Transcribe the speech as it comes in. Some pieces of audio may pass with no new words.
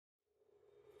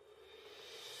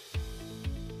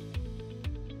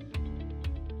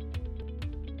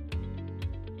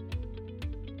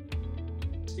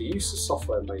The use of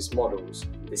software-based models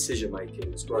in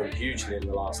decision-making has grown hugely in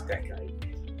the last decade.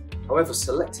 However,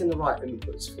 selecting the right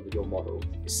inputs for your model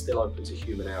is still open to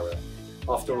human error.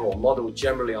 After all, a model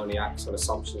generally only acts on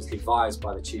assumptions devised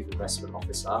by the Chief Investment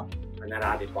Officer and then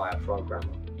added by a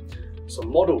programmer. So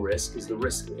model risk is the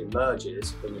risk that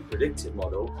emerges when your predictive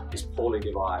model is poorly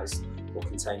devised or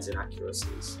contains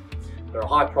inaccuracies. There are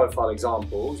high-profile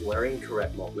examples where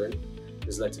incorrect modelling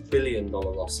has led to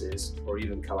billion-dollar losses or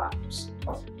even collapse.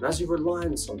 And as your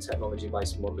reliance on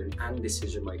technology-based modelling and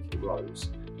decision-making grows,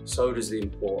 so does the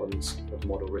importance of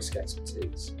model risk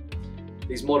expertise.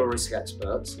 These model risk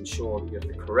experts ensure that you have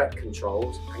the correct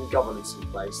controls and governance in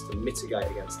place to mitigate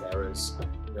against errors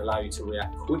and allow you to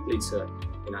react quickly to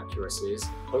inaccuracies,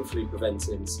 hopefully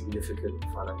preventing significant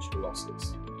financial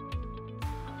losses.